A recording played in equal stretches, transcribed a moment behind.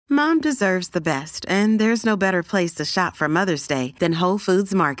Mom deserves the best, and there's no better place to shop for Mother's Day than Whole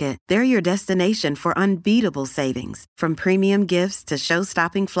Foods Market. They're your destination for unbeatable savings, from premium gifts to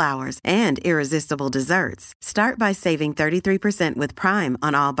show-stopping flowers and irresistible desserts. Start by saving 33% with Prime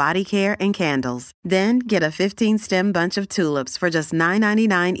on all body care and candles. Then get a 15-stem bunch of tulips for just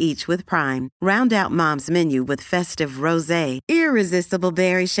 $9.99 each with Prime. Round out Mom's menu with festive rosé, irresistible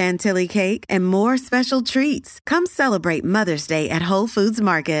berry chantilly cake, and more special treats. Come celebrate Mother's Day at Whole Foods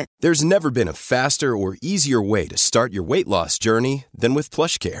Market. There's never been a faster or easier way to start your weight loss journey than with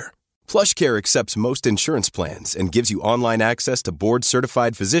PlushCare. PlushCare accepts most insurance plans and gives you online access to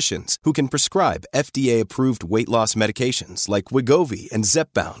board-certified physicians who can prescribe FDA-approved weight loss medications like Wegovy and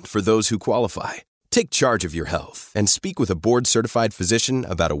Zepbound for those who qualify. Take charge of your health and speak with a board-certified physician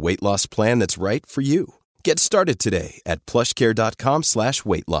about a weight loss plan that's right for you. Get started today at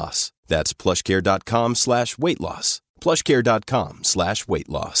plushcare.com/weight loss. That's plushcare.com/weight loss. plushcare.com/weight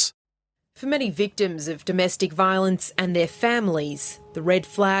loss. For many victims of domestic violence and their families, the red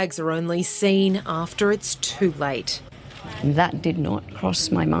flags are only seen after it's too late. That did not cross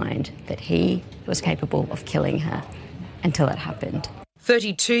my mind that he was capable of killing her until it happened.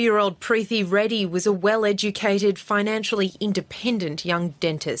 32-year-old Preeti Reddy was a well-educated, financially independent young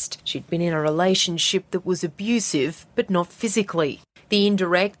dentist. She'd been in a relationship that was abusive, but not physically. The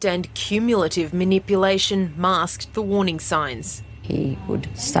indirect and cumulative manipulation masked the warning signs. He would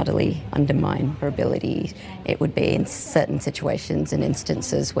subtly undermine her ability. It would be in certain situations and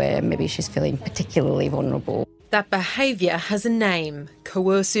instances where maybe she's feeling particularly vulnerable. That behaviour has a name,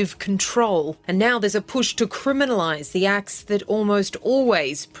 coercive control, and now there's a push to criminalise the acts that almost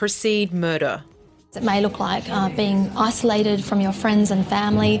always precede murder. It may look like being isolated from your friends and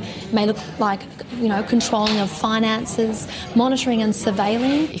family. It may look like, controlling of finances, monitoring and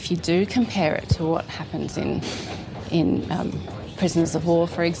surveilling. If you do compare it to what happens in prisoners of war,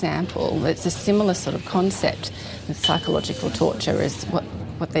 for example, it's a similar sort of concept. With psychological torture is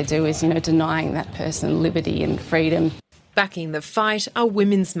what they do is, denying that person liberty and freedom. Backing the fight are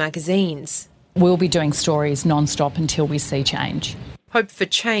women's magazines. We'll be doing stories non-stop until we see change. Hope for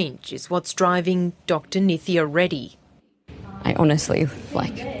change is what's driving Dr. Nithya Reddy. I honestly,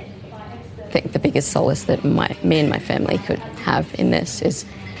 think the biggest solace that me and my family could have in this is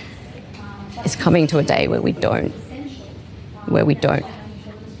coming to a day where we don't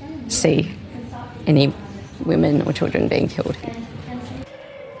see any women or children being killed.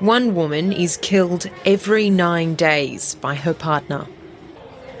 One woman is killed every 9 days by her partner.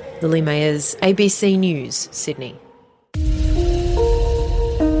 Lily Mayers, ABC News, Sydney.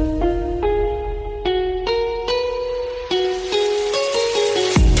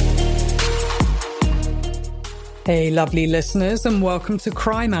 Hey, lovely listeners, and welcome to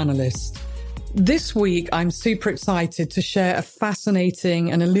Crime Analyst. This week, I'm super excited to share a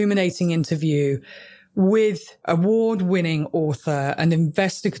fascinating and illuminating interview with award-winning author and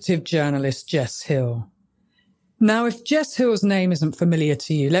investigative journalist Jess Hill. Now, if Jess Hill's name isn't familiar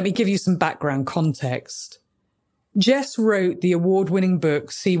to you, let me give you some background context. Jess wrote the award-winning book,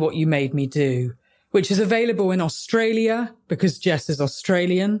 See What You Made Me Do, which is available in Australia because Jess is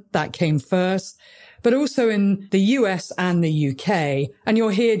Australian. That came first. But also in the US and the UK. And you'll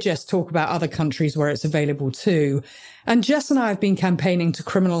hear Jess talk about other countries where it's available too. And Jess and I have been campaigning to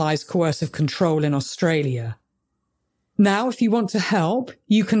criminalise coercive control in Australia. Now, if you want to help,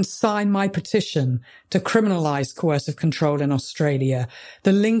 you can sign my petition to criminalise coercive control in Australia.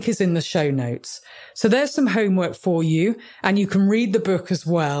 The link is in the show notes. So there's some homework for you, and you can read the book as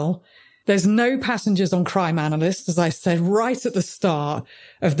well. There's no passengers on Crime Analyst, as I said right at the start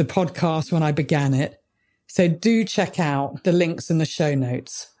of the podcast when I began it. So do check out the links in the show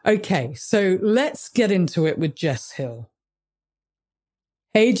notes. Okay, so let's get into it with Jess Hill.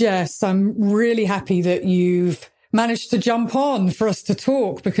 Hey, Jess, I'm really happy that you've managed to jump on for us to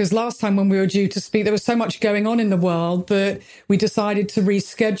talk, because last time when we were due to speak, there was so much going on in the world that we decided to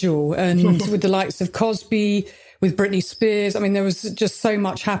reschedule. And with the likes of Cosby, with Britney Spears, there was just so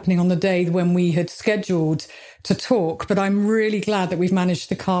much happening on the day when we had scheduled to talk. But I'm really glad that we've managed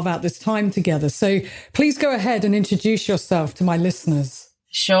to carve out this time together. So please go ahead and introduce yourself to my listeners.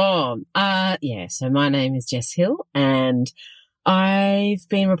 Sure. So my name is Jess Hill, and I've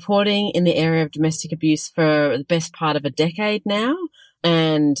been reporting in the area of domestic abuse for the best part of a decade now.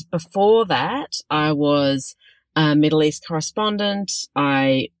 And before that, I was a Middle East correspondent.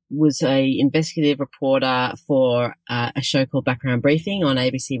 I was a investigative reporter for a show called Background Briefing on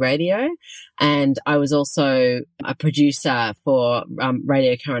ABC Radio. And I was also a producer for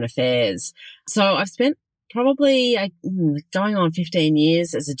Radio Current Affairs. So I've spent probably going on 15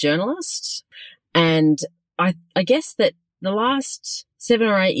 years as a journalist. And I guess that the last 7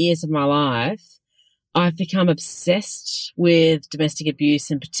 or 8 years of my life, I've become obsessed with domestic abuse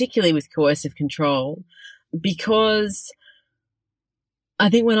and particularly with coercive control, because I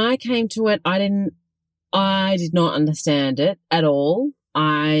think when I came to it, I did not understand it at all.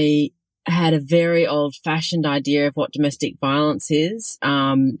 I had a very old-fashioned idea of what domestic violence is,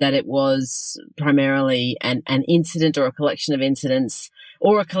 that it was primarily an incident or a collection of incidents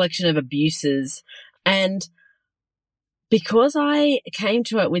or a collection of abuses. And because I came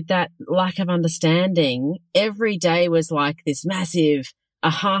to it with that lack of understanding, every day was like this massive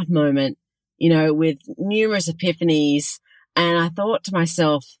aha moment, with numerous epiphanies. And I thought to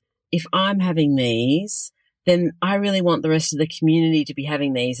myself, if I'm having these, then I really want the rest of the community to be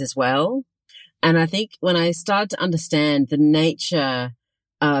having these as well. And I think when I started to understand the nature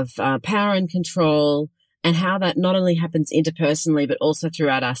of power and control and how that not only happens interpersonally, but also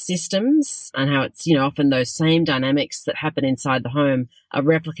throughout our systems, and how it's, often those same dynamics that happen inside the home are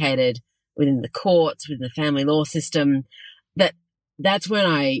replicated within the courts, within the family law system, that's when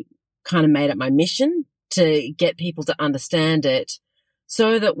I kind of made it my mission to get people to understand it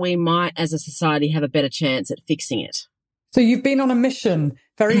so that we might, as a society, have a better chance at fixing it. So you've been on a mission,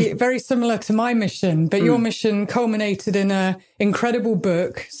 very, very similar to my mission, but your mission culminated in an incredible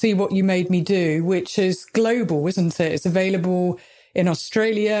book, See What You Made Me Do, which is global, isn't it? It's available in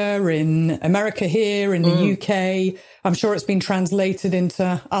Australia, in America here, in the UK. I'm sure it's been translated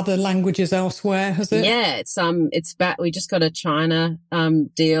into other languages elsewhere, has it? Yeah, it's back. We just got a China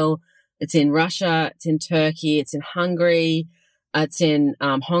deal. It's in Russia, it's in Turkey, it's in Hungary, it's in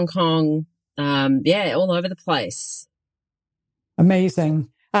Hong Kong, all over the place. Amazing.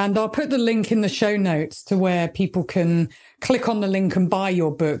 And I'll put the link in the show notes to where people can click on the link and buy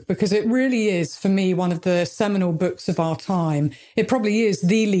your book, because it really is, for me, one of the seminal books of our time. It probably is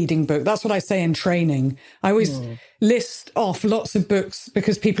the leading book. That's what I say in training. I always list off lots of books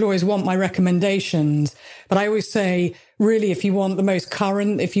because people always want my recommendations. But I always say, really, if you want the most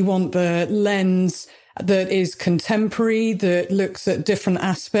current, if you want the lens that is contemporary, that looks at different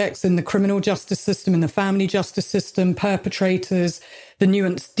aspects in the criminal justice system, in the family justice system, perpetrators, the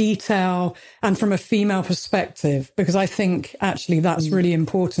nuanced detail, and from a female perspective, because I think actually that's really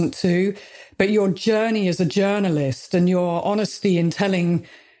important too. But your journey as a journalist and your honesty in telling,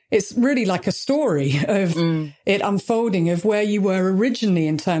 it's really like a story of it unfolding of where you were originally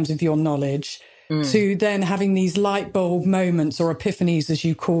in terms of your knowledge, to then having these light bulb moments or epiphanies, as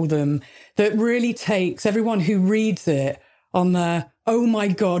you call them, that really takes everyone who reads it on the, oh my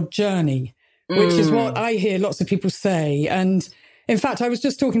God, journey, which is what I hear lots of people say. And in fact, I was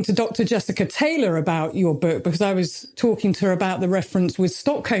just talking to Dr. Jessica Taylor about your book, because I was talking to her about the reference with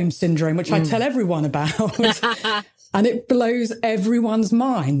Stockholm Syndrome, which I tell everyone about. And it blows everyone's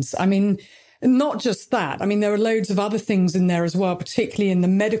minds. I mean, not just that. I mean, there are loads of other things in there as well, particularly in the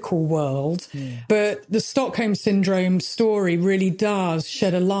medical world. But the Stockholm Syndrome story really does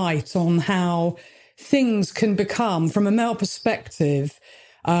shed a light on how things can become, from a male perspective,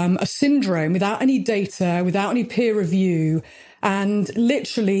 a syndrome without any data, without any peer review. And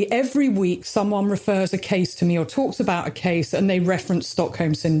literally every week someone refers a case to me or talks about a case and they reference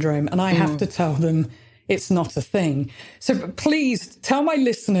Stockholm Syndrome. And I have to tell them, it's not a thing. So please tell my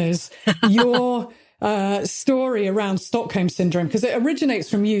listeners your story around Stockholm Syndrome, because it originates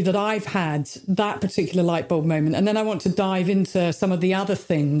from you that I've had that particular light bulb moment. And then I want to dive into some of the other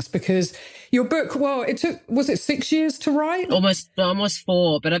things, because your book, well, it took, was it 6 years to write? Almost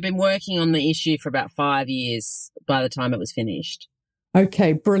 4, but I've been working on the issue for about 5 years by the time it was finished.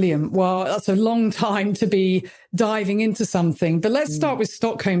 Okay, brilliant. Well, that's a long time to be diving into something. But let's start with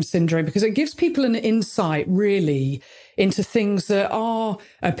Stockholm Syndrome, because it gives people an insight really into things that are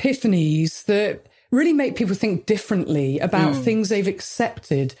epiphanies that really make people think differently about things they've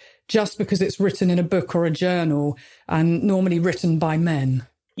accepted just because it's written in a book or a journal, and normally written by men.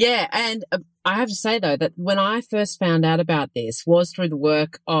 Yeah, and I have to say, though, that when I first found out about this was through the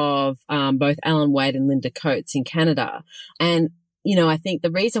work of both Alan Wade and Linda Coates in Canada. And I think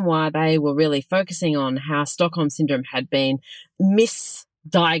the reason why they were really focusing on how Stockholm Syndrome had been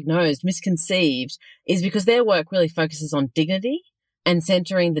misdiagnosed, misconceived, is because their work really focuses on dignity and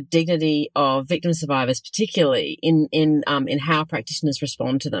centering the dignity of victim survivors, particularly in how practitioners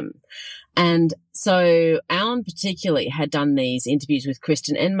respond to them. And so Alan particularly had done these interviews with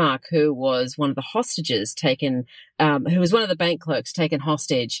Kristen Enmark, who was one of the hostages taken, who was one of the bank clerks taken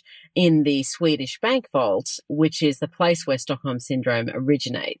hostage in the Swedish bank vault, which is the place where Stockholm Syndrome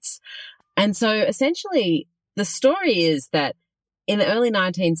originates. And so essentially the story is that in the early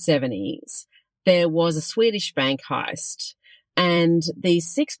 1970s, there was a Swedish bank heist, And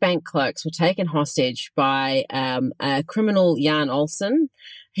these 6 bank clerks were taken hostage by a criminal, Jan Olsen.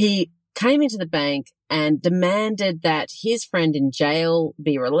 He came into the bank and demanded that his friend in jail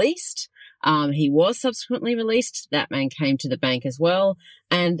be released. He was subsequently released. That man came to the bank as well.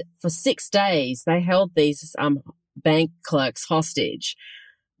 And for 6 days, they held these bank clerks hostage.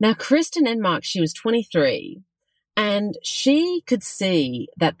 Now, Kristen Enmark, she was 23, and she could see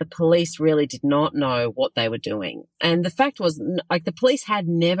that the police really did not know what they were doing. And the fact was, like, the police had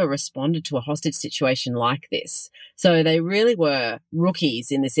never responded to a hostage situation like this. So they really were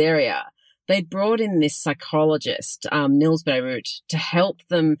rookies in this area. They brought in this psychologist, Nils Beirut, to help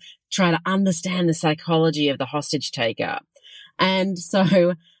them try to understand the psychology of the hostage taker. And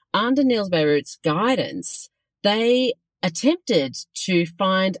so under Nils Beirut's guidance, they attempted to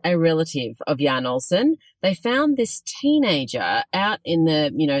find a relative of Jan Olsen. They found this teenager out in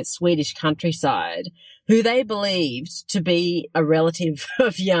the, Swedish countryside who they believed to be a relative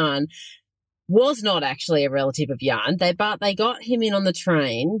of Jan. Was not actually a relative of Jan, but they got him in on the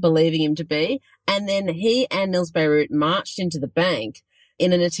train, believing him to be, and then he and Nils Beirut marched into the bank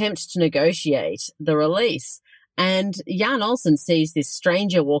in an attempt to negotiate the release. And Jan Olsen sees this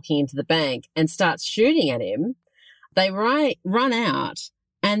stranger walking into the bank and starts shooting at him. They run out,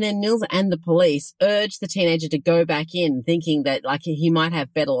 and then Nils and the police urge the teenager to go back in, thinking that he might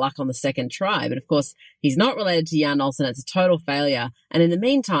have better luck on the second try. But of course, he's not related to Jan Olsen. It's a total failure. And in the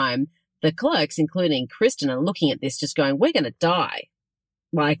meantime, the clerks, including Kristen, are looking at this just going, we're going to die.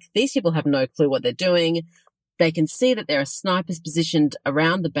 These people have no clue what they're doing. They can see that there are snipers positioned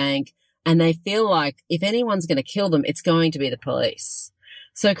around the bank, and they feel like if anyone's going to kill them, it's going to be the police.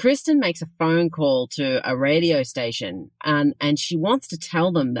 So Kristen makes a phone call to a radio station, and she wants to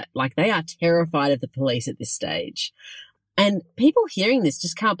tell them that, they are terrified of the police at this stage. And people hearing this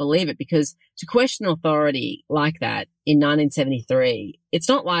just can't believe it, because to question authority like that in 1973, it's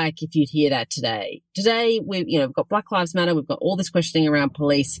not like if you'd hear that today. Today, we've got Black Lives Matter, we've got all this questioning around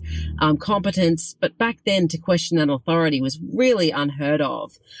police competence, but back then to question that authority was really unheard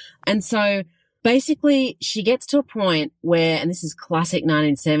of. And so basically she gets to a point where, and this is classic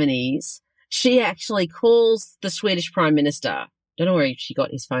 1970s, she actually calls the Swedish Prime Minister. Don't know where she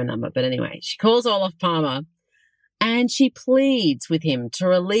got his phone number, but anyway, she calls Olof Palme, and she pleads with him to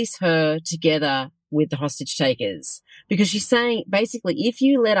release her together with the hostage takers, because she's saying, basically, if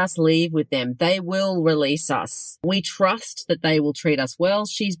you let us leave with them, they will release us. We trust that they will treat us well.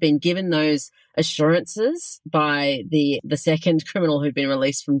 She's been given those assurances by the second criminal who'd been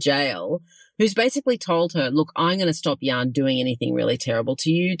released from jail, who's basically told her, look, I'm going to stop Jan doing anything really terrible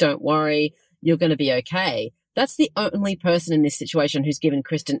to you. Don't worry. You're going to be okay. That's the only person in this situation who's given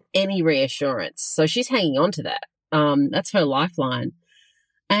Kristen any reassurance. So she's hanging on to that. That's her lifeline.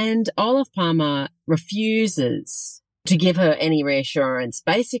 And Olof Palme refuses to give her any reassurance,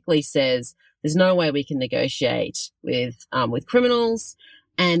 basically says there's no way we can negotiate with criminals.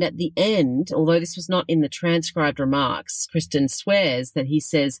 And at the end, although this was not in the transcribed remarks, Kristen swears that he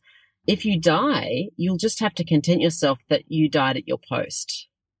says, if you die, you'll just have to content yourself that you died at your post.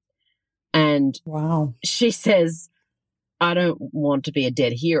 And wow. She says, I don't want to be a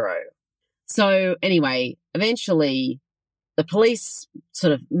dead hero. So anyway, eventually the police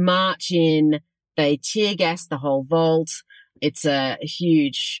sort of march in, they tear gas the whole vault. It's a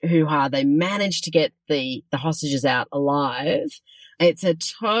huge hoo-ha. They manage to get the hostages out alive. It's a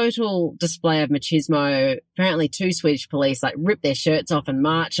total display of machismo. Apparently 2 Swedish police rip their shirts off and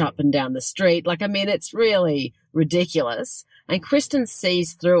march up and down the street. It's really ridiculous. And Kristen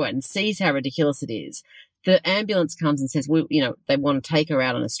sees through it and sees how ridiculous it is. The ambulance comes and says, they want to take her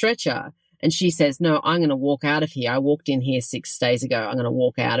out on a stretcher. And she says, no, I'm going to walk out of here. I walked in here 6 days ago. I'm going to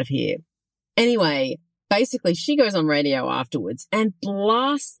walk out of here. Anyway, basically she goes on radio afterwards and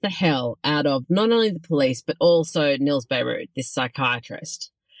blasts the hell out of not only the police, but also Nils Beirut, this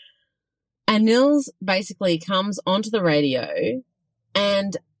psychiatrist. And Nils basically comes onto the radio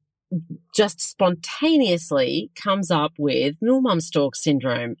and just spontaneously comes up with Nullmumstorch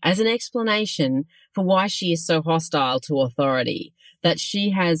syndrome as an explanation for why she is so hostile to authority, that she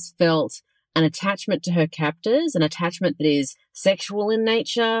has felt an attachment to her captors, an attachment that is sexual in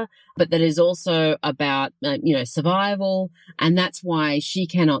nature, but that is also about, survival. And that's why she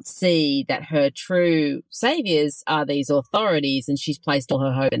cannot see that her true saviors are these authorities, and she's placed all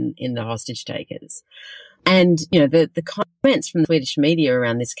her hope in the hostage takers. And, the comments from the Swedish media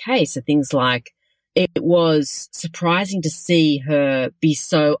around this case are things like, it was surprising to see her be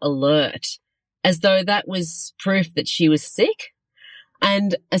so alert, as though that was proof that she was sick.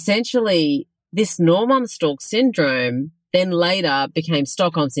 And essentially, this Nullmumstorch syndrome then later became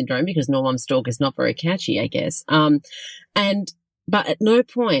Stockholm Syndrome because Norman Stalk is not very catchy, I guess. But at no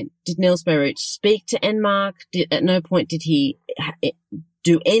point did Niels Beirut speak to Enmark. At no point did he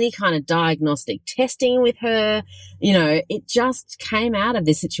do any kind of diagnostic testing with her. You know, it just came out of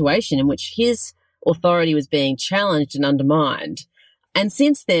this situation in which his authority was being challenged and undermined. And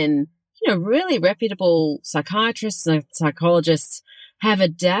since then, you know, really reputable psychiatrists and psychologists have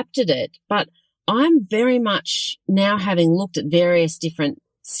adapted it. But I'm very much now, having looked at various different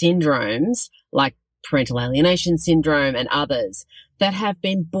syndromes like parental alienation syndrome and others that have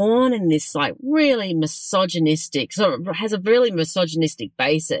been born in this like really misogynistic, sort of has a really misogynistic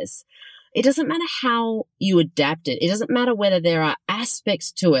basis. It doesn't matter how you adapt it. It doesn't matter whether there are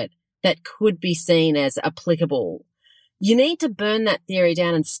aspects to it that could be seen as applicable. You need to burn that theory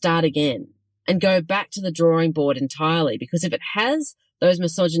down and start again and go back to the drawing board entirely, because if it has those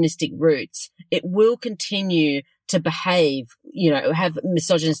misogynistic roots, it will continue to behave, you know, have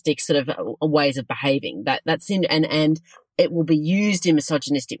misogynistic sort of ways of behaving. That's in, and it will be used in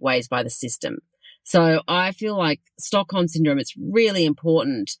misogynistic ways by the system. So I feel like Stockholm Syndrome, it's really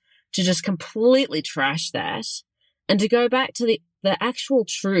important to just completely trash that and to go back to the actual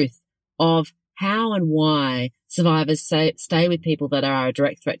truth of how and why survivors stay with people that are a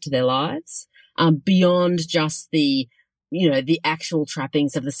direct threat to their lives, beyond just the, you know, the actual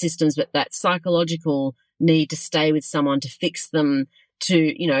trappings of the systems, but that psychological need to stay with someone, to fix them,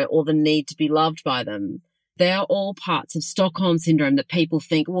 to, you know, or the need to be loved by them. They are all parts of Stockholm Syndrome that people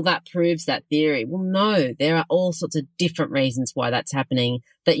think, well, that proves that theory. Well, no, there are all sorts of different reasons why that's happening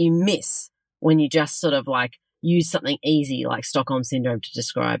that you miss when you just sort of like use something easy like Stockholm Syndrome to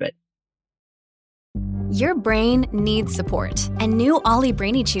describe it. Your brain needs support, and new Ollie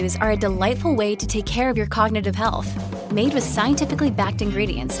Brainy Chews are a delightful way to take care of your cognitive health. Made with scientifically backed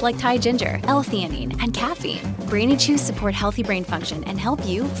ingredients like Thai ginger, L-theanine, and caffeine, Brainy Chews support healthy brain function and help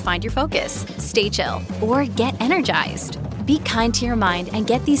you find your focus, stay chill, or get energized. Be kind to your mind and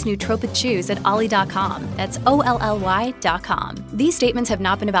get these nootropic chews at ollie.com. That's OLLY.com. These statements have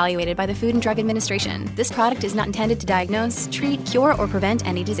not been evaluated by the Food and Drug Administration. This product is not intended to diagnose, treat, cure, or prevent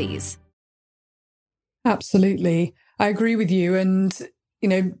any disease. Absolutely. I agree with you. And, you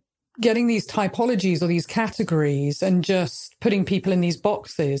know, getting these typologies or these categories and just putting people in these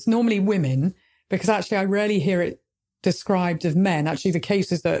boxes, normally women, because actually I rarely hear it described of men. Actually, the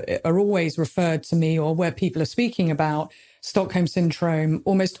cases that are always referred to me or where people are speaking about Stockholm Syndrome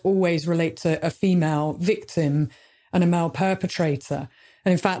almost always relate to a female victim and a male perpetrator.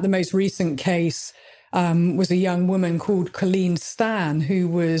 And in fact, the most recent case was a young woman called Colleen Stan, who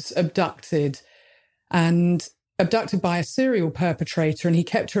was abducted by a serial perpetrator, and he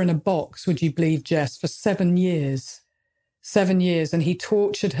kept her in a box, would you believe, Jess, for 7 years. 7 years, and he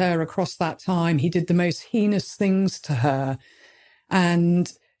tortured her across that time. He did the most heinous things to her,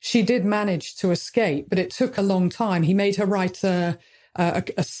 and she did manage to escape, but it took a long time. He made her write a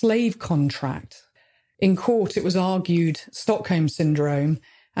slave contract. In court, it was argued Stockholm Syndrome.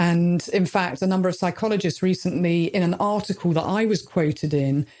 And in fact, a number of psychologists recently, in an article that I was quoted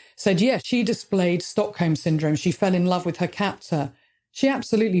in, said, yes, she displayed Stockholm Syndrome. She fell in love with her captor. She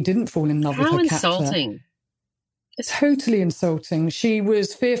absolutely didn't fall in love with her captor. How insulting. It's totally insulting. She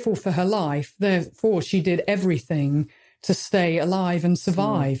was fearful for her life. Therefore, she did everything to stay alive and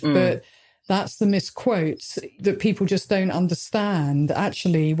survive. But that's the misquotes that people just don't understand.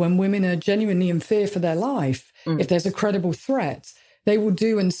 Actually, when women are genuinely in fear for their life, if there's a credible threat, they will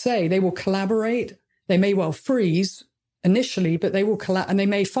do and say, they will collaborate. They may well freeze initially, but they will and they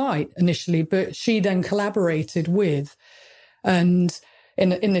may fight initially, but she then collaborated with. And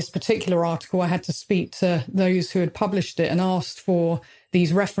in this particular article, I had to speak to those who had published it and asked for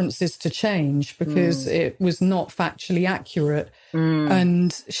these references to change because it was not factually accurate.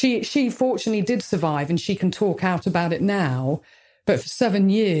 And she fortunately did survive, and she can talk out about it now. But for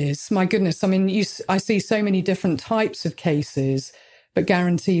 7 years, my goodness, I mean, I see so many different types of cases, but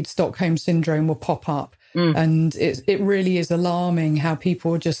guaranteed Stockholm Syndrome will pop up. And it really is alarming how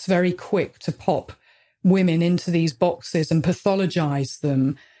people are just very quick to pop women into these boxes and pathologize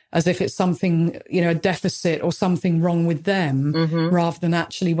them as if it's something, you know, a deficit or something wrong with them, rather than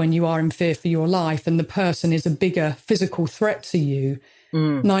actually when you are in fear for your life and the person is a bigger physical threat to you,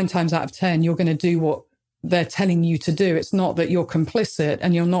 9 times out of 10, you're going to do what they're telling you to do. It's not that you're complicit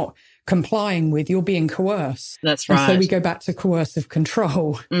and you're not complying with, you're being coerced. That's right. And so we go back to coercive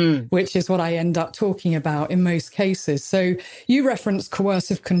control, which is what I end up talking about in most cases. So you referenced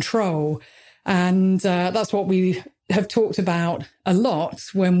coercive control, and that's what we have talked about a lot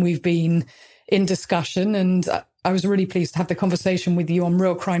when we've been in discussion. And I was really pleased to have the conversation with you on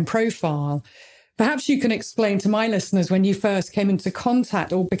Real Crime Profile. Perhaps you can explain to my listeners when you first came into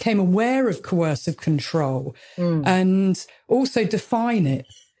contact or became aware of coercive control and also define it.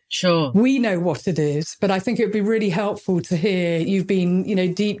 Sure. We know what it is, but I think it would be really helpful to hear you've been,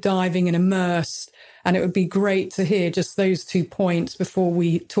 deep diving and immersed, and it would be great to hear just those 2 points before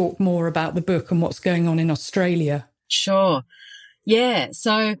we talk more about the book and what's going on in Australia. Sure. Yeah.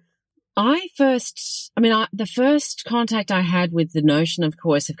 So the first contact I had with the notion of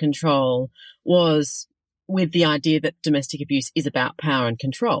coercive control was with the idea that domestic abuse is about power and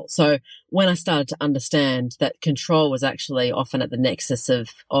control. So when I started to understand that control was actually often at the nexus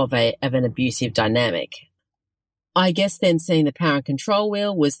of an abusive dynamic, I guess then seeing the power and control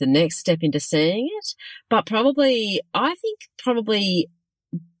wheel was the next step into seeing it. But probably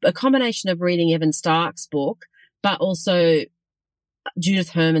a combination of reading Evan Stark's book, but also Judith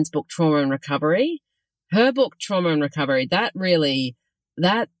Herman's book, Trauma and Recovery. Her book, Trauma and Recovery, that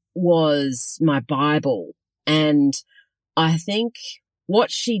was my Bible. And I think what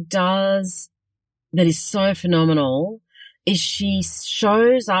she does that is so phenomenal is she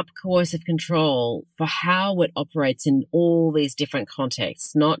shows up coercive control for how it operates in all these different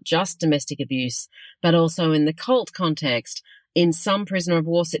contexts, not just domestic abuse, but also in the cult context, in some prisoner of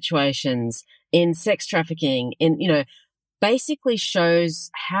war situations, in sex trafficking, basically shows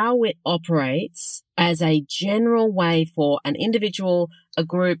how it operates as a general way for an individual, a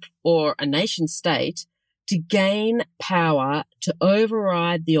group, or a nation state to gain power to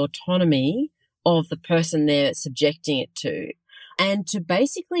override the autonomy of the person they're subjecting it to, and to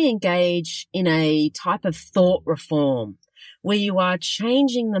basically engage in a type of thought reform where you are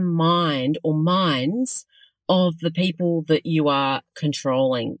changing the mind or minds of the people that you are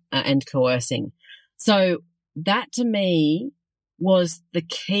controlling and coercing. So that to me was the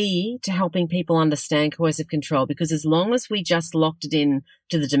key to helping people understand coercive control, because as long as we just locked it in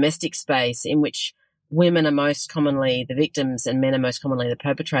to the domestic space in which women are most commonly the victims and men are most commonly the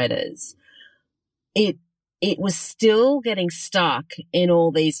perpetrators, it was still getting stuck in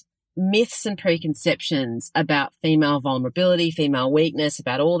all these myths and preconceptions about female vulnerability, female weakness,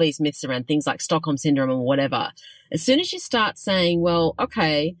 about all these myths around things like Stockholm Syndrome and whatever. As soon as you start saying, well,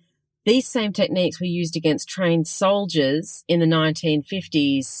 okay, these same techniques were used against trained soldiers in the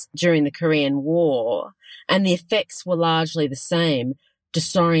 1950s during the Korean War, and the effects were largely the same: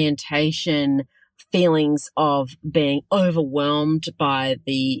 disorientation, feelings of being overwhelmed by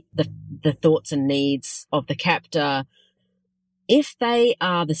the thoughts and needs of the captor. If they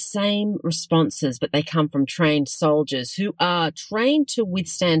are the same responses, but they come from trained soldiers who are trained to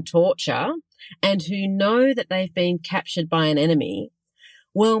withstand torture and who know that they've been captured by an enemy,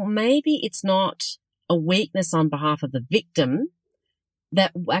 well, maybe it's not a weakness on behalf of the victim,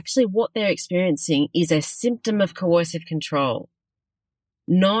 that actually what they're experiencing is a symptom of coercive control,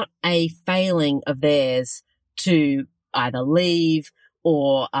 not a failing of theirs to either leave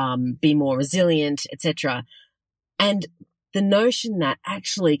or be more resilient, etc. And the notion that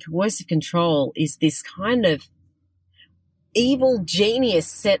actually coercive control is this kind of evil genius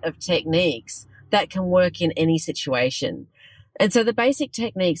set of techniques that can work in any situation. And so the basic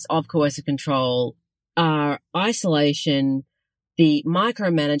techniques of coercive control are isolation, the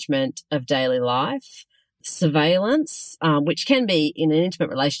micromanagement of daily life, surveillance, which can be in an intimate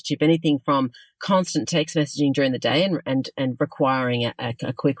relationship, anything from constant text messaging during the day and requiring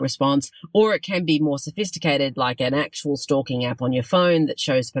a quick response, or it can be more sophisticated, like an actual stalking app on your phone that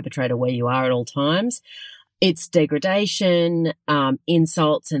shows the perpetrator where you are at all times. It's degradation,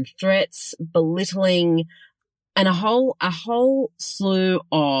 insults and threats, belittling, and a whole slew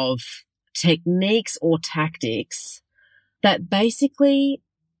of techniques or tactics that basically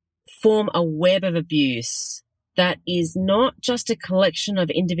form a web of abuse that is not just a collection of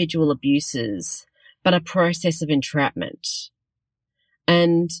individual abuses, but a process of entrapment.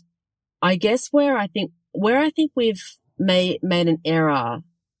 And I guess where I think we've made an error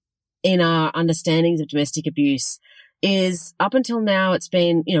in our understandings of domestic abuse is up until now it's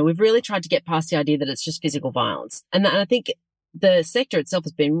been, we've really tried to get past the idea that it's just physical violence. And I think the sector itself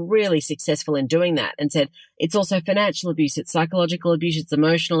has been really successful in doing that and said it's also financial abuse, it's psychological abuse, it's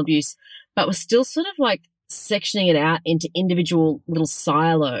emotional abuse, but we're still sort of like sectioning it out into individual little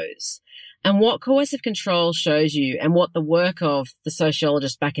silos. And what coercive control shows you, and what the work of the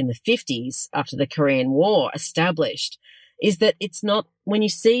sociologists back in the 50s after the Korean War established, is that it's not, when you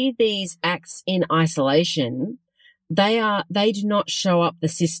see these acts in isolation, they do not show up the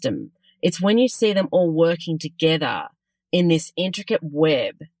system. It's when you see them all working together in this intricate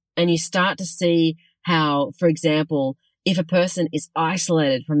web and you start to see how, for example, if a person is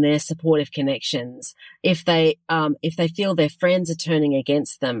isolated from their supportive connections, if they feel their friends are turning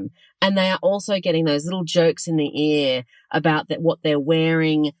against them, and they are also getting those little jokes in the ear about what they're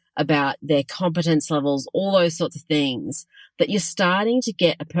wearing, about their competence levels, all those sorts of things, that you're starting to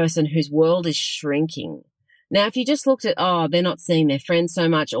get a person whose world is shrinking. Now, if you just looked at, they're not seeing their friends so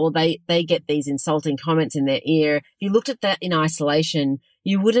much, or they get these insulting comments in their ear, if you looked at that in isolation,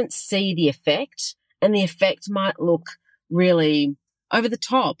 you wouldn't see the effect, and the effect might look really over the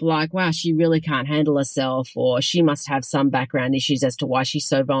top, like, wow, she really can't handle herself, or she must have some background issues as to why she's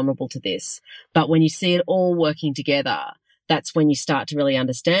so vulnerable to this. But when you see it all working together, that's when you start to really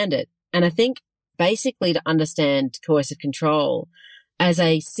understand it. And I think basically to understand coercive control as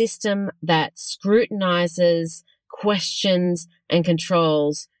a system that scrutinizes, questions, and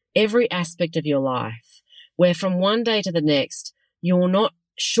controls every aspect of your life, where from one day to the next, you're not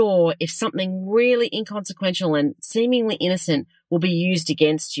sure if something really inconsequential and seemingly innocent will be used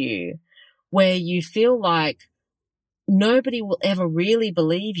against you, where you feel like nobody will ever really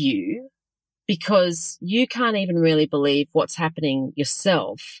believe you because you can't even really believe what's happening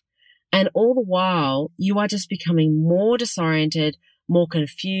yourself. And all the while, you are just becoming more disoriented, more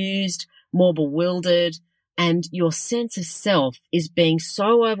confused, more bewildered, and your sense of self is being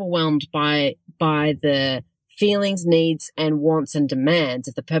so overwhelmed by the feelings, needs, and wants and demands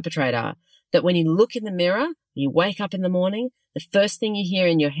of the perpetrator that when you look in the mirror, you wake up in the morning, the first thing you hear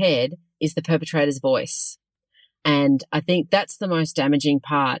in your head is the perpetrator's voice. And I think that's the most damaging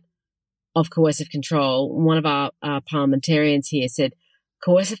part of coercive control. One of our parliamentarians here said,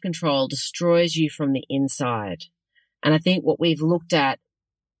 coercive control destroys you from the inside. And I think what we've looked at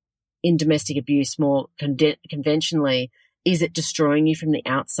in domestic abuse more conventionally is it destroying you from the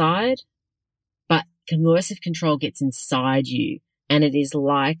outside, but coercive control gets inside you, and it is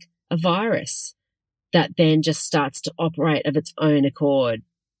like a virus that then just starts to operate of its own accord.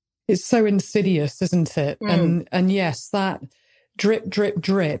 It's so insidious, isn't it? And yes, that drip, drip,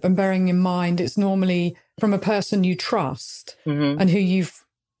 drip, and bearing in mind it's normally from a person you trust and who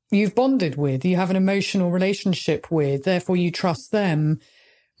you've bonded with, you have an emotional relationship with, therefore you trust them.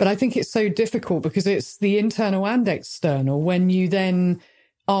 But I think it's so difficult because it's the internal and external. When you then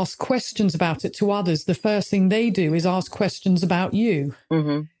ask questions about it to others, the first thing they do is ask questions about you.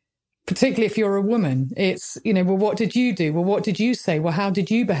 Particularly if you're a woman, it's, well, what did you do? Well, what did you say? Well, how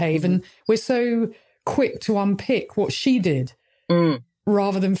did you behave? And we're so quick to unpick what she did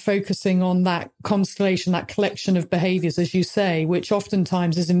rather than focusing on that constellation, that collection of behaviors, as you say, which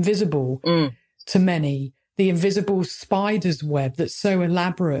oftentimes is invisible to many. The invisible spider's web that's so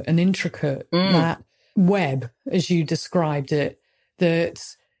elaborate and intricate, that web, as you described it,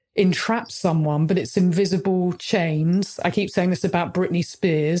 that entraps someone, but it's invisible chains. I keep saying this about Britney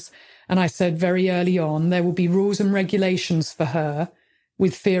Spears, and I said very early on, there will be rules and regulations for her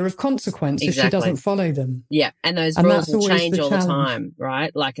with fear of consequence if she doesn't follow them. Yeah, and those rules will change all the time,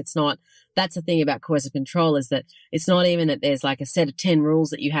 right? Like it's not, that's the thing about coercive control is that it's not even that there's like a set of 10 rules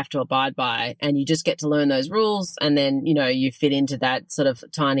that you have to abide by and you just get to learn those rules and then, you fit into that sort of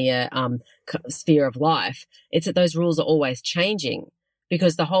tinier sphere of life. It's that those rules are always changing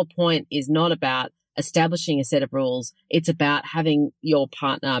because the whole point is not about establishing a set of rules. It's about having your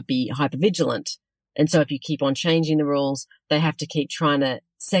partner be hypervigilant. And so if you keep on changing the rules, they have to keep trying to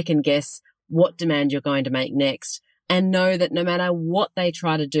second guess what demand you're going to make next and know that no matter what they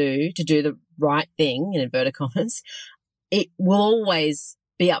try to do the right thing, in inverted commas, it will always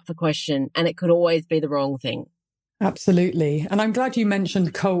be up for question and it could always be the wrong thing. Absolutely. And I'm glad you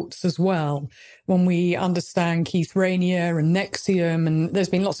mentioned cults as well. When we understand Keith Rainier and NXIVM, and there's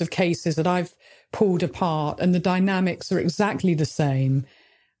been lots of cases that I've pulled apart and the dynamics are exactly the same.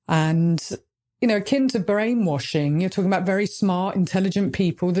 And akin to brainwashing, you're talking about very smart, intelligent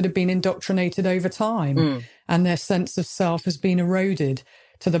people that have been indoctrinated over time and their sense of self has been eroded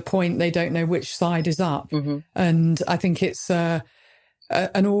to the point they don't know which side is up. And I think it's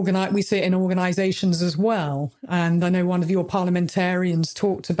we see it in organisations as well. And I know one of your parliamentarians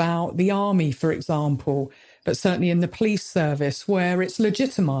talked about the army, for example, but certainly in the police service where it's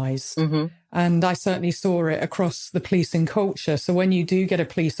legitimised. And I certainly saw it across the policing culture. So when you do get a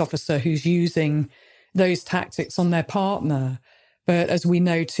police officer who's using those tactics on their partner, but as we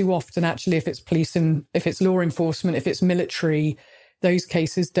know too often, actually, if it's law enforcement, if it's military, those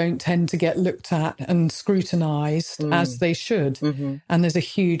cases don't tend to get looked at and scrutinised as they should. And there's a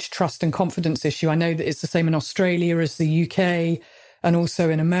huge trust and confidence issue. I know that it's the same in Australia as the UK and also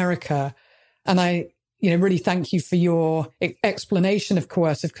in America. And I really thank you for your explanation of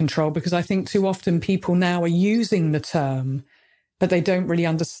coercive control, because I think too often people now are using the term, but they don't really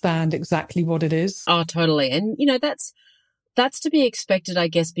understand exactly what it is. Oh, totally. And, that's That's to be expected, I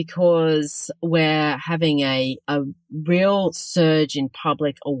guess, because we're having a real surge in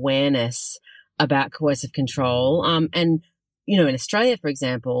public awareness about coercive control. And, you know, in Australia, for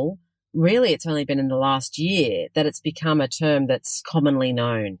example, really it's only been in the last year that it's become a term that's commonly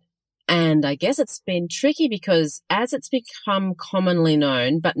known. And I guess it's been tricky because as it's become commonly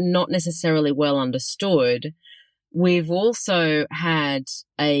known, but not necessarily well understood, we've also had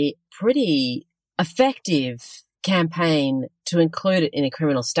a pretty effective campaign to include it in a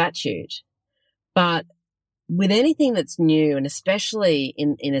criminal statute. But with anything that's new, and especially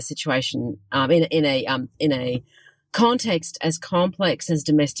in a situation, in a context as complex as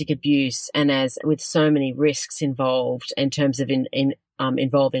domestic abuse, and as with so many risks involved in terms of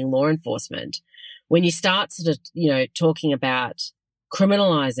involving law enforcement, when you start sort of, you know, talking about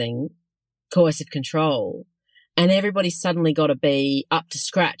criminalising coercive control, and everybody's suddenly got to be up to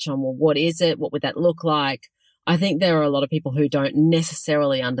scratch on, well, what is it? What would that look like? I think there are a lot of people who don't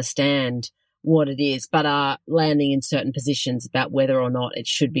necessarily understand what it is, but are landing in certain positions about whether or not it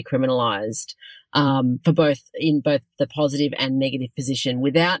should be criminalised, for both the positive and negative position,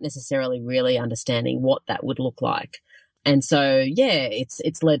 without necessarily really understanding what that would look like. And so, yeah,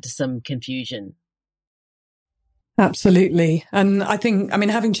 it's led to some confusion. Absolutely. And I think,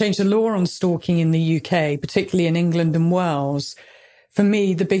 having changed the law on stalking in the UK, particularly in England and Wales, for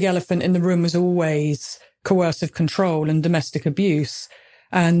me, the big elephant in the room was always coercive control and domestic abuse.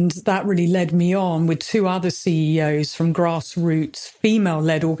 And that really led me on with two other CEOs from grassroots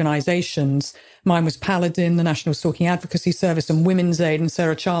female-led organisations. Mine was Paladin, the National Stalking Advocacy Service, and Women's Aid and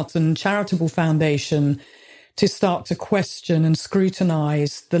Sarah Charlton Charitable Foundation, to start to question and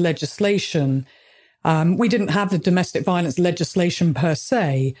scrutinise the legislation. We didn't have the domestic violence legislation per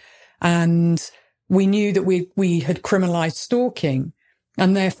se, and we knew that we had criminalised stalking,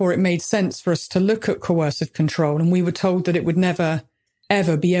 and therefore it made sense for us to look at coercive control, and we were told that it would never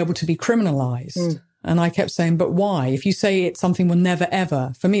ever be able to be criminalised. And I kept saying, but why? If you say it's something will never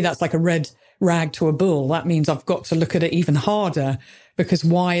ever, for me, that's like a red rag to a bull. That means I've got to look at it even harder, because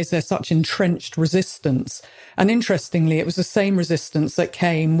why is there such entrenched resistance? And interestingly, it was the same resistance that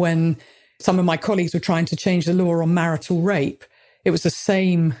came when some of my colleagues were trying to change the law on marital rape. It was the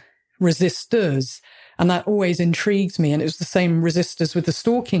same resistors, and that always intrigues me. And it was the same resistors with the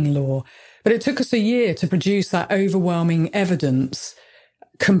stalking law. But it took us a year to produce that overwhelming evidence,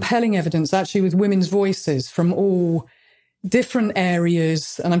 compelling evidence, actually, with women's voices from all different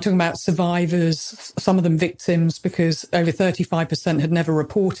areas. And I'm talking about survivors, some of them victims, because over 35% had never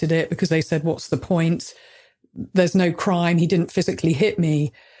reported it because they said, what's the point? There's no crime. He didn't physically hit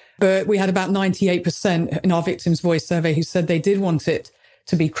me. But we had about 98% in our victims' voice survey who said they did want it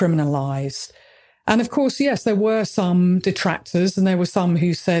to be criminalised. And of course, yes, there were some detractors, and there were some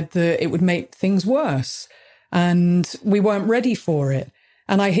who said that it would make things worse, and we weren't ready for it.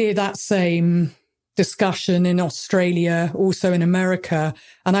 And I hear that same discussion in Australia, also in America.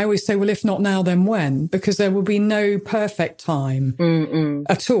 And I always say, well, if not now, then when? Because there will be no perfect time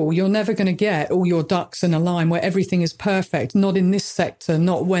at all. You're never going to get all your ducks in a line where everything is perfect. Not in this sector,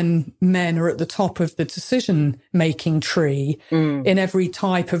 not when men are at the top of the decision-making tree in every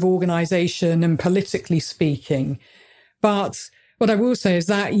type of organisation and politically speaking. But what I will say is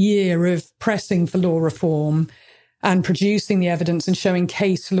that year of pressing for law reform and producing the evidence and showing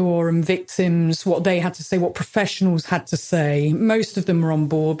case law and victims, what they had to say, what professionals had to say. Most of them were on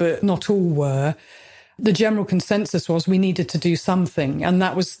board, but not all were. The general consensus was we needed to do something. And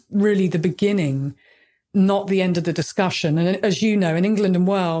that was really the beginning, not the end of the discussion. And as you know, in England and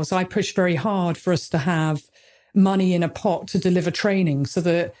Wales, I pushed very hard for us to have money in a pot to deliver training so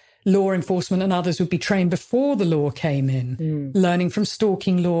that law enforcement and others would be trained before the law came in, learning from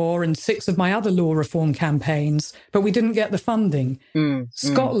stalking law and 6 of my other law reform campaigns, but we didn't get the funding.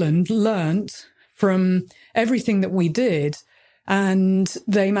 Scotland learnt from everything that we did, and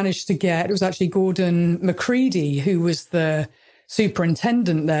they managed to get, it was actually Gordon Macready, who was the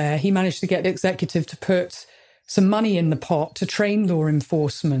superintendent there. He managed to get the executive to put some money in the pot to train law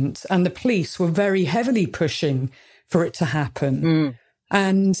enforcement, and the police were very heavily pushing for it to happen.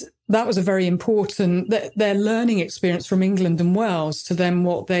 And that was a very important, their learning experience from England and Wales to them,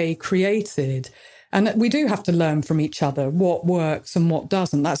 what they created. And we do have to learn from each other what works and what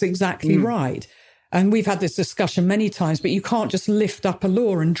doesn't. That's exactly right. And we've had this discussion many times, but you can't just lift up a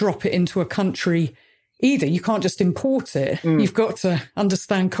law and drop it into a country either. You can't just import it. You've got to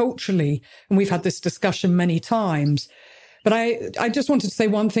understand culturally. And we've had this discussion many times. But I just wanted to say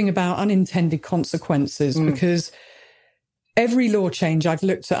one thing about unintended consequences, because every law change, I've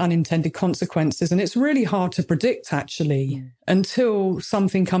looked at unintended consequences, and it's really hard to predict, actually, until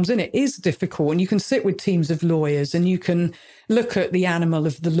something comes in. It is difficult, and you can sit with teams of lawyers and you can look at the animal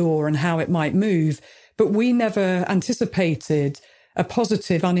of the law and how it might move. But we never anticipated a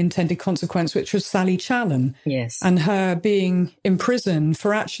positive unintended consequence, which was Sally Challen. Yes. And her being imprisoned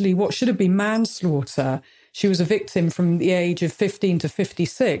for actually what should have been manslaughter. She was a victim from the age of 15 to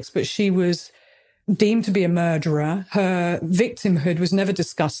 56, but she was deemed to be a murderer. Her victimhood was never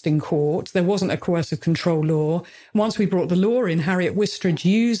discussed in court. There wasn't a coercive control law. Once we brought the law in, Harriet Wistridge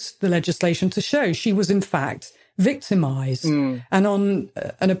used the legislation to show she was, in fact, victimised. And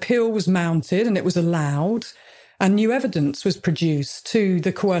an appeal was mounted and it was allowed, and new evidence was produced to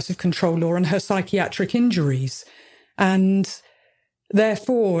the coercive control law and her psychiatric injuries. And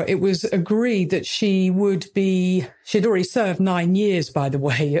therefore, it was agreed that she'd already served 9 years, by the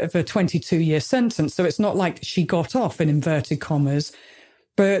way, of a 22-year sentence. So it's not like she got off, in inverted commas,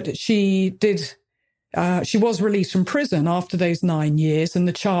 but she was released from prison after those 9 years, and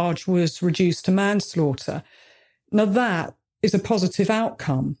the charge was reduced to manslaughter. Now, that is a positive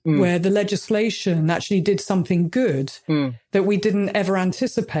outcome where the legislation actually did something good that we didn't ever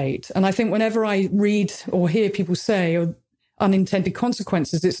anticipate. And I think whenever I read or hear people say, unintended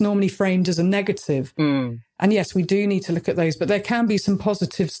consequences, it's normally framed as a negative. And yes, we do need to look at those, but there can be some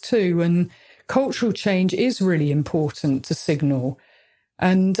positives too. And cultural change is really important to signal.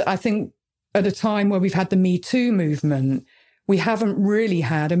 And I think at a time where we've had the Me Too movement, we haven't really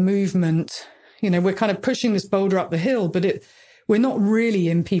had a movement. We're kind of pushing this boulder up the hill, but we're not really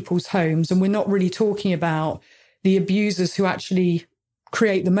in people's homes, and we're not really talking about the abusers who actually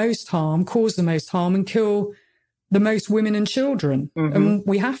create the most harm, cause the most harm, and kill the most women and children. And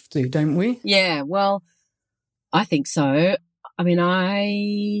we have to, don't we? Yeah, well, I think so. I mean,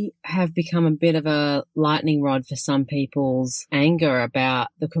 I have become a bit of a lightning rod for some people's anger about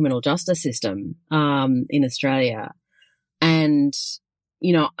the criminal justice system in Australia. And,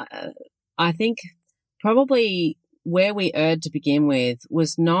 I think probably where we erred to begin with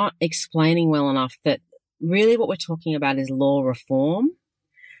was not explaining well enough that really what we're talking about is law reform.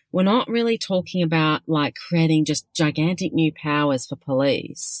 We're not really talking about like creating just gigantic new powers for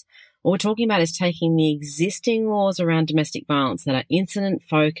police. What we're talking about is taking the existing laws around domestic violence that are incident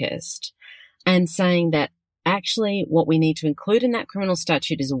focused and saying that actually what we need to include in that criminal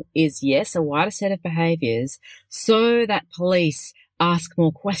statute is yes, a wider set of behaviours so that police ask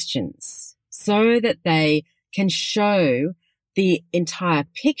more questions, so that they can show the entire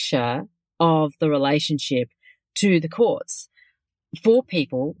picture of the relationship to the courts for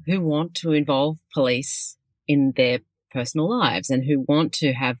people who want to involve police in their personal lives and who want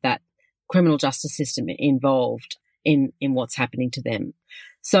to have that criminal justice system involved in what's happening to them.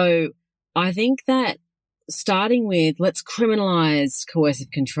 So I think that starting with let's criminalise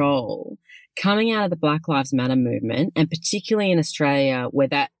coercive control, coming out of the Black Lives Matter movement, and particularly in Australia where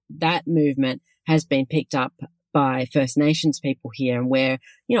that movement has been picked up by First Nations people here, and where,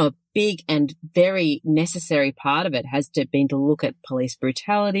 a big and very necessary part of it has been to look at police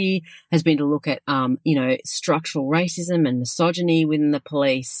brutality, has been to look at, structural racism and misogyny within the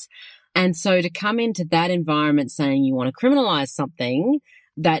police. And so to come into that environment saying you want to criminalise something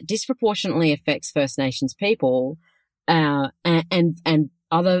that disproportionately affects First Nations people, and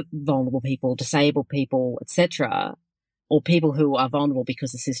other vulnerable people, disabled people, etc., or people who are vulnerable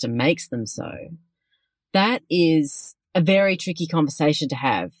because the system makes them so, that is a very tricky conversation to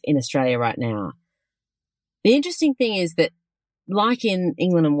have in Australia right now. The interesting thing is that, like in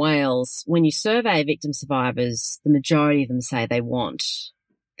England and Wales, when you survey victim survivors, the majority of them say they want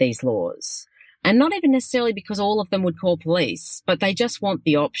these laws. And not even necessarily because all of them would call police, but they just want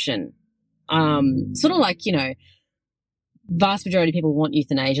the option. Sort of like, vast majority of people want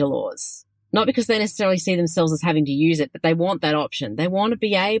euthanasia laws. Not because they necessarily see themselves as having to use it, but they want that option. They want to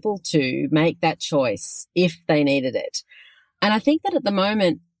be able to make that choice if they needed it. And I think that at the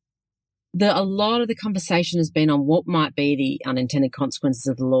moment, a lot of the conversation has been on what might be the unintended consequences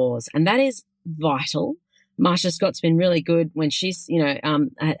of the laws. And that is vital. Marsha Scott's been really good when she's,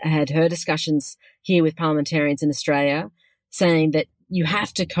 had her discussions here with parliamentarians in Australia, saying that you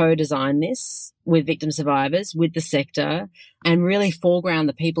have to co-design this with victim survivors, with the sector, and really foreground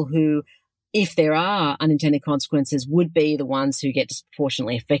the people who, if there are unintended consequences, would be the ones who get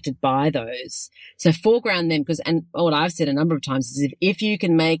disproportionately affected by those. So foreground them, and what I've said a number of times is if you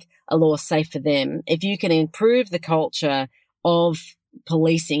can make a law safe for them, if you can improve the culture of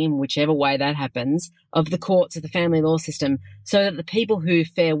policing in whichever way that happens, of the courts, of the family law system, so that the people who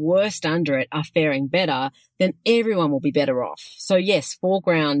fare worst under it are faring better, then everyone will be better off. So yes,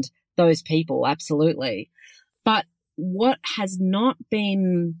 foreground those people, absolutely. But what has not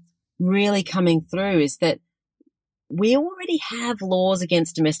been really coming through is that we already have laws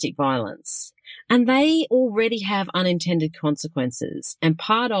against domestic violence, and they already have unintended consequences. And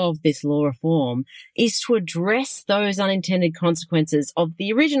part of this law reform is to address those unintended consequences of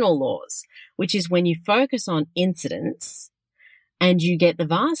the original laws, which is when you focus on incidents and you get the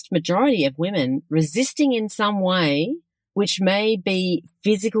vast majority of women resisting in some way, which may be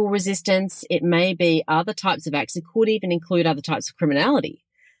physical resistance, it may be other types of acts, it could even include other types of criminality.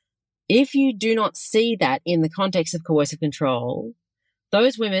 If you do not see that in the context of coercive control,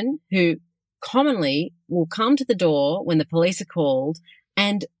 those women who commonly will come to the door when the police are called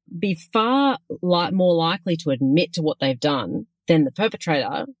and be far more likely to admit to what they've done than the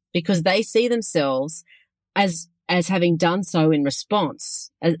perpetrator, because they see themselves as having done so in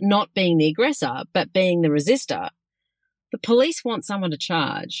response, as not being the aggressor, but being the resistor. The police want someone to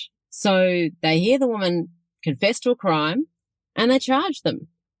charge. So they hear the woman confess to a crime and they charge them.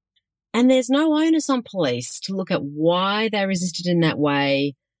 And there's no onus on police to look at why they resisted in that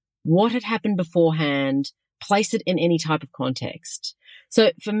way, what had happened beforehand, place it in any type of context.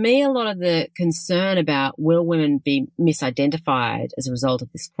 So for me, a lot of the concern about will women be misidentified as a result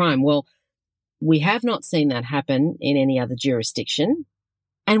of this crime, well, we have not seen that happen in any other jurisdiction.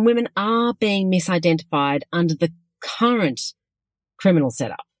 And women are being misidentified under the current criminal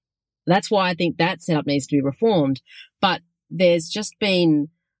setup. That's why I think that setup needs to be reformed. But there's just been,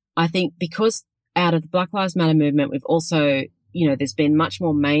 I think, because out of the Black Lives Matter movement, we've also, there's been much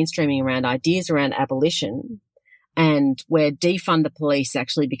more mainstreaming around ideas around abolition, and where defund the police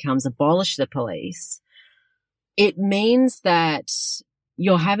actually becomes abolish the police. It means that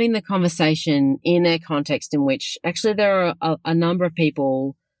you're having the conversation in a context in which actually there are a number of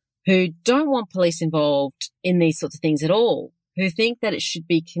people who don't want police involved in these sorts of things at all, who think that it should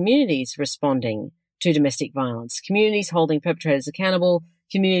be communities responding to domestic violence, communities holding perpetrators accountable,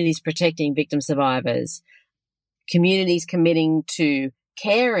 communities protecting victim survivors, communities committing to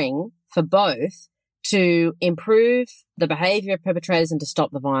caring for both to improve the behaviour of perpetrators and to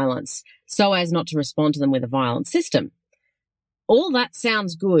stop the violence so as not to respond to them with a violent system. All that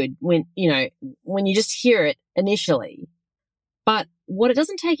sounds good when you just hear it initially. But what it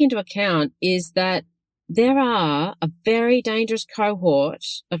doesn't take into account is that there are a very dangerous cohort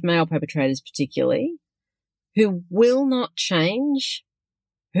of male perpetrators particularly who will not change,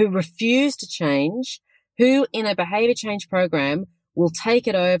 who refuse to change, who in a behaviour change program will take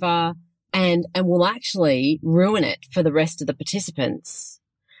it over and will actually ruin it for the rest of the participants.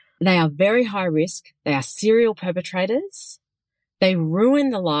 They are very high risk. They are serial perpetrators. They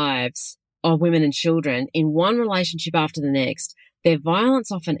ruin the lives of women and children in one relationship after the next. Their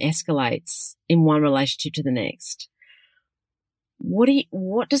violence often escalates in one relationship to the next.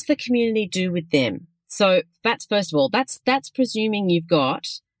 What does the community do with them? So that's, first of all, that's presuming you've got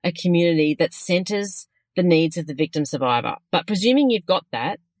a community that centres the needs of the victim survivor. But presuming you've got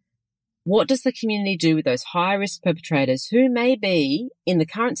that, what does the community do with those high-risk perpetrators who may be, in the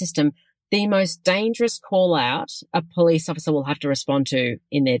current system, the most dangerous call-out a police officer will have to respond to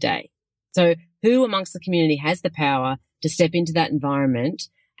in their day? So who amongst the community has the power to step into that environment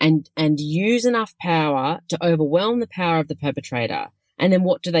and use enough power to overwhelm the power of the perpetrator? And then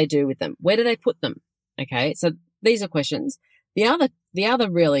what do they do with them? Where do they put them? Okay, so these are questions. The other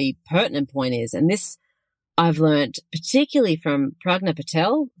really pertinent point is, and this I've learnt particularly from Pragna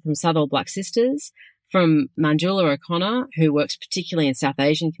Patel from Southall Black Sisters, from Manjula O'Connor, who works particularly in South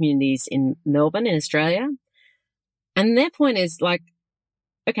Asian communities in Melbourne in Australia. And their point is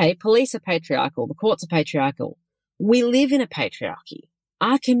okay, police are patriarchal, the courts are patriarchal. We live in a patriarchy.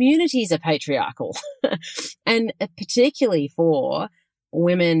 Our communities are patriarchal. And particularly for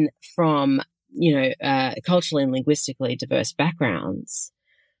women from, culturally and linguistically diverse backgrounds,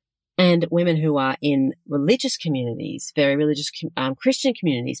 and women who are in religious communities, very religious Christian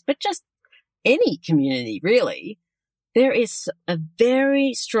communities, but just any community really, there is a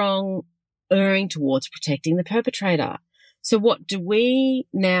very strong erring towards protecting the perpetrator. So what do we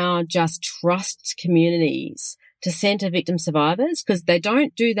now just trust communities to centre victim survivors? Because they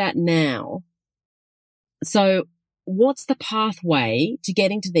don't do that now. So what's the pathway to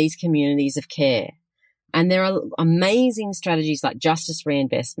getting to these communities of care? And there are amazing strategies like justice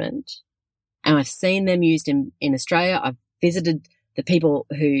reinvestment, and I've seen them used in Australia. I've visited the people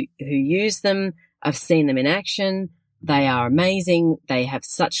who use them. I've seen them in action. They are amazing. They have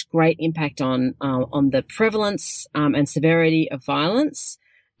such great impact on the prevalence and severity of violence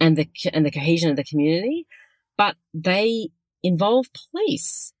and the cohesion of the community. But they involve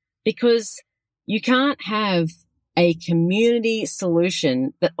police, because you can't have a community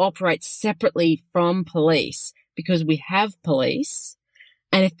solution that operates separately from police, because we have police.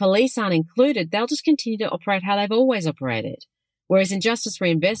 And if police aren't included, they'll just continue to operate how they've always operated. Whereas in justice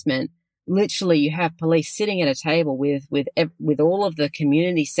reinvestment, literally you have police sitting at a table with all of the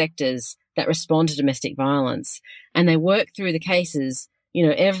community sectors that respond to domestic violence. And they work through the cases,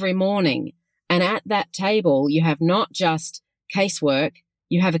 every morning. And at that table, you have not just casework,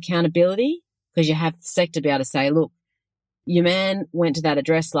 you have accountability, because you have the sector to be able to say, look, your man went to that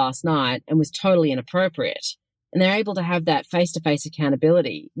address last night and was totally inappropriate. And they're able to have that face-to-face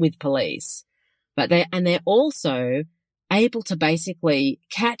accountability with police. But they're also able to basically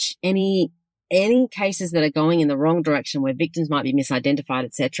catch any cases that are going in the wrong direction where victims might be misidentified,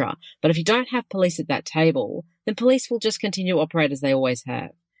 etc. But if you don't have police at that table, then police will just continue to operate as they always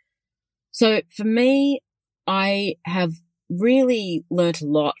have. So for me, I have really learnt a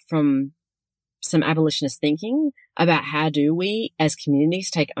lot from some abolitionist thinking about how do we as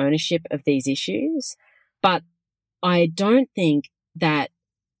communities take ownership of these issues. But I don't think that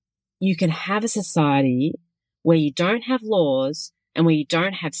you can have a society where you don't have laws and where you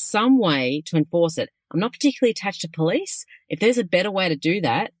don't have some way to enforce it. I'm not particularly attached to police. If there's a better way to do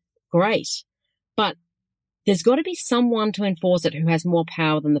that, great. But there's got to be someone to enforce it who has more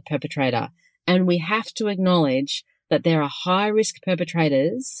power than the perpetrator. And we have to acknowledge that there are high-risk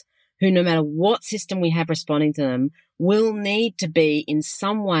perpetrators who, no matter what system we have responding to them, will need to be in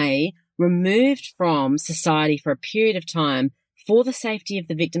some way removed from society for a period of time for the safety of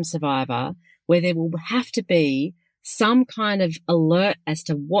the victim survivor, where there will have to be some kind of alert as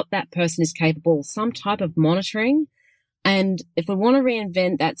to what that person is capable, some type of monitoring. And if we want to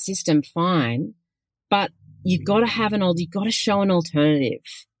reinvent that system, fine, but you've got to show an alternative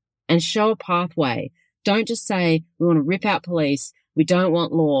and show a pathway. Don't just say, we want to rip out police, we don't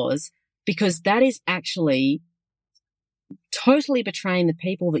want laws, because that is actually totally betraying the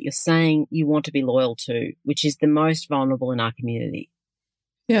people that you're saying you want to be loyal to, which is the most vulnerable in our community.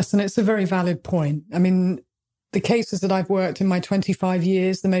 Yes, and it's a very valid point. I mean, the cases that I've worked in my 25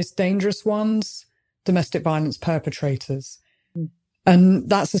 years, the most dangerous ones, domestic violence perpetrators. And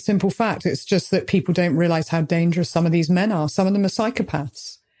that's a simple fact. It's just that people don't realize how dangerous some of these men are. Some of them are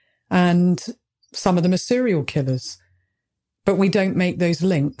psychopaths and some of them are serial killers. But we don't make those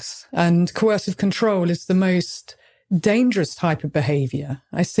links. And coercive control is the most dangerous type of behavior.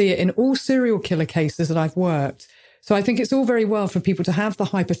 I see it in all serial killer cases that I've worked. So I think it's all very well for people to have the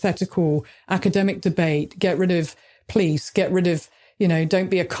hypothetical academic debate, get rid of police, get rid of, don't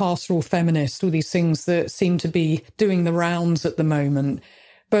be a carceral feminist, all these things that seem to be doing the rounds at the moment.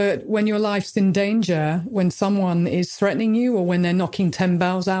 But when your life's in danger, when someone is threatening you or when they're knocking 10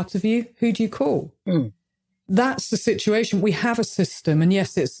 bells out of you, who do you call? That's the situation. We have a system, and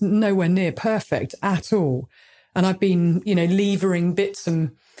yes, it's nowhere near perfect at all. And I've been, levering bits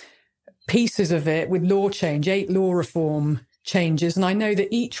and pieces of it with law change, 8 law reform changes. And I know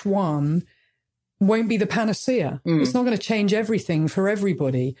that each one won't be the panacea. It's not going to change everything for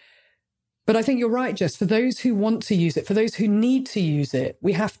everybody. But I think you're right, Jess. For those who want to use it, for those who need to use it,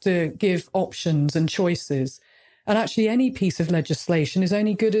 we have to give options and choices. And actually, any piece of legislation is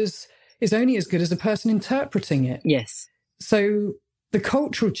only as good as the person interpreting it. Yes. So the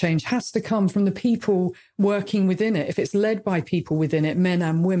cultural change has to come from the people working within it. If it's led by people within it, men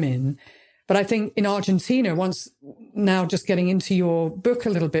and women. But I think in Argentina, now just getting into your book a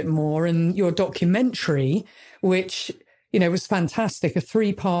little bit more and your documentary, which, was fantastic, a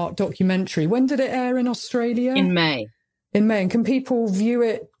 3-part documentary. When did it air in Australia? In May. In May. And can people view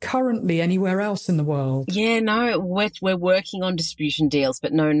it currently anywhere else in the world? Yeah, no, we're working on distribution deals,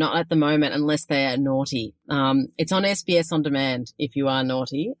 but no, not at the moment unless they are naughty. It's on SBS On Demand if you are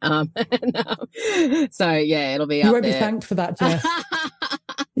naughty. No. So, yeah, it'll be up there. You won't be thanked for that, Jess.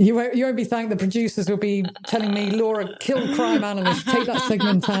 You won't be thanked. The producers will be telling me, Laura, kill Crime Analyst, take that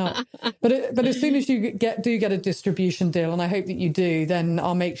segment out. But as soon as you get a distribution deal, and I hope that you do, then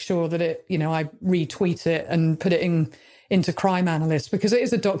I'll make sure that I retweet it and put it into Crime Analyst, because it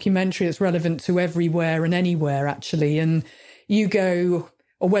is a documentary that's relevant to everywhere and anywhere, actually. And you go,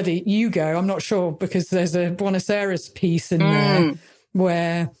 or whether you go, I'm not sure, because there's a Buenos Aires piece in there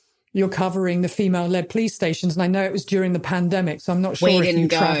where you're covering the female-led police stations. And I know it was during the pandemic, so I'm not sure if you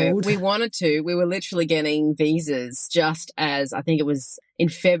travelled. We wanted to. We were literally getting visas just as, I think it was in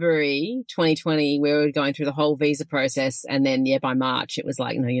February 2020, we were going through the whole visa process. And then, by March, it was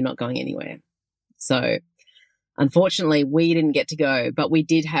like, no, you're not going anywhere. So unfortunately, we didn't get to go, but we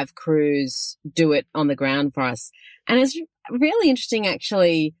did have crews do it on the ground for us. And it's really interesting,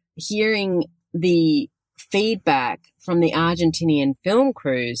 actually, hearing the feedback from the Argentinian film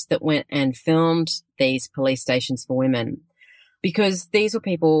crews that went and filmed these police stations for women, because these were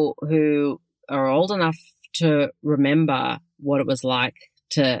people who are old enough to remember what it was like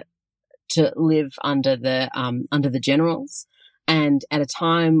to live under the generals, and at a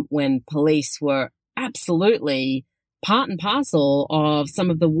time when police were absolutely part and parcel of some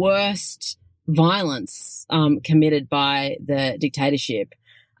of the worst violence committed by the dictatorship,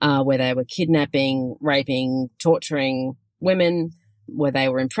 where they were kidnapping, raping, torturing women, where they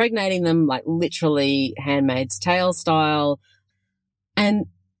were impregnating them, like literally Handmaid's Tale style. And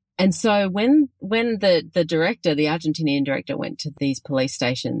so when the director, the Argentinian director, went to these police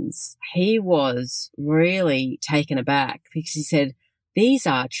stations, he was really taken aback because he said, these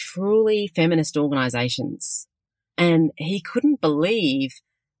are truly feminist organizations. And he couldn't believe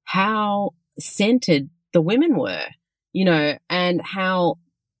how centered the women were, and how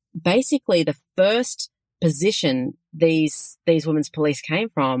basically the first position these women's police came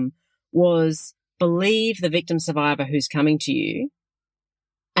from was believe the victim survivor who's coming to you,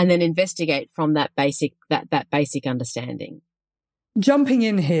 and then investigate from that basic understanding. Jumping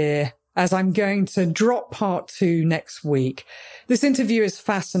in here, as I'm going to drop part 2 next week. This interview is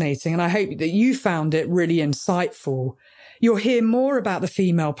fascinating, and I hope that you found it really insightful. You'll hear more about the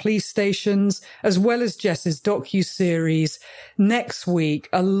female police stations, as well as Jess's docuseries next week,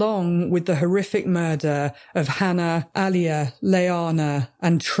 along with the horrific murder of Hannah, Alia, Leana,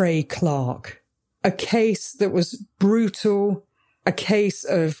 and Trey Clark. A case that was brutal, a case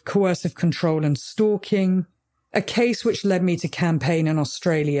of coercive control and stalking, a case which led me to campaign in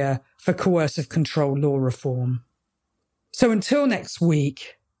Australia for coercive control law reform. So until next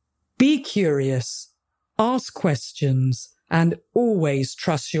week, be curious, ask questions, and always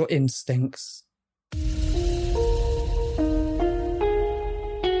trust your instincts.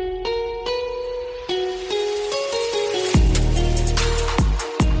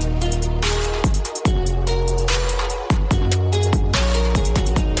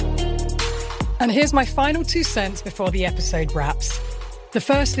 And here's my final 2 cents before the episode wraps. The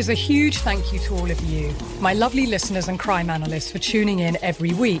first is a huge thank you to all of you, my lovely listeners and crime analysts, for tuning in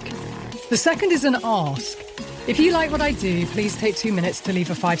every week. The second is an ask. If you like what I do, please take 2 minutes to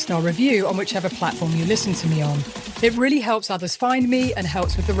leave a 5-star review on whichever platform you listen to me on. It really helps others find me and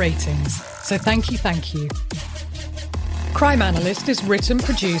helps with the ratings. So thank you. Crime Analyst is written,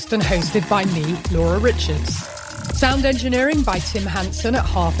 produced and hosted by me, Laura Richards. Sound engineering by Tim Hansen at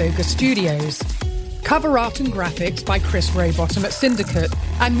Half Ogre Studios. Cover art and graphics by Chris Raybottom at Syndicate.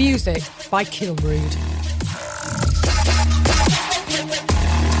 And music by Kilrude.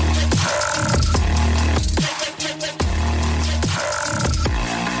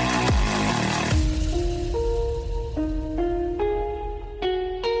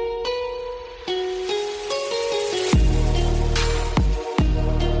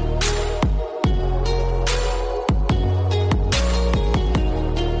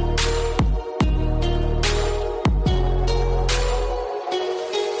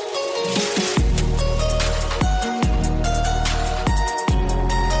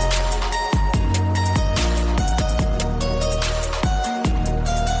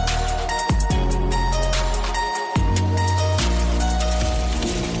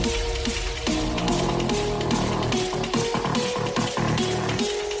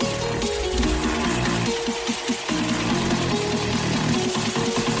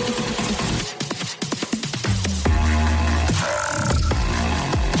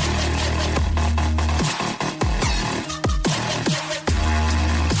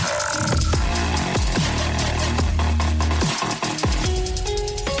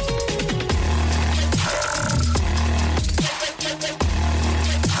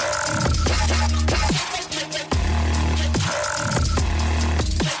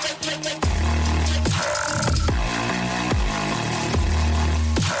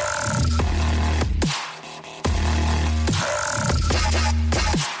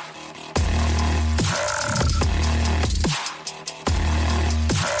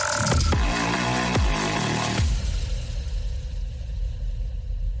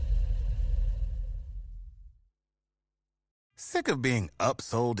 Sick of being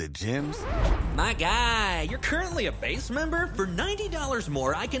upsold at gyms? My guy, you're currently a base member. For $90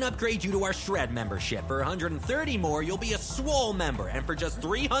 more, I can upgrade you to our Shred membership. For $130 more, you'll be a Swole member. And for just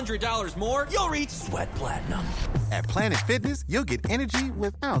 $300 more, you'll reach Sweat Platinum. At Planet Fitness, you'll get energy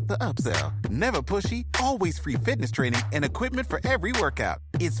without the upsell. Never pushy, always free fitness training and equipment for every workout.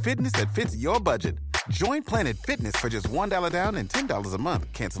 It's fitness that fits your budget. Join Planet Fitness for just $1 down and $10 a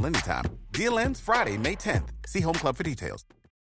month. Cancel anytime. Deal ends Friday, May 10th. See Home Club for details.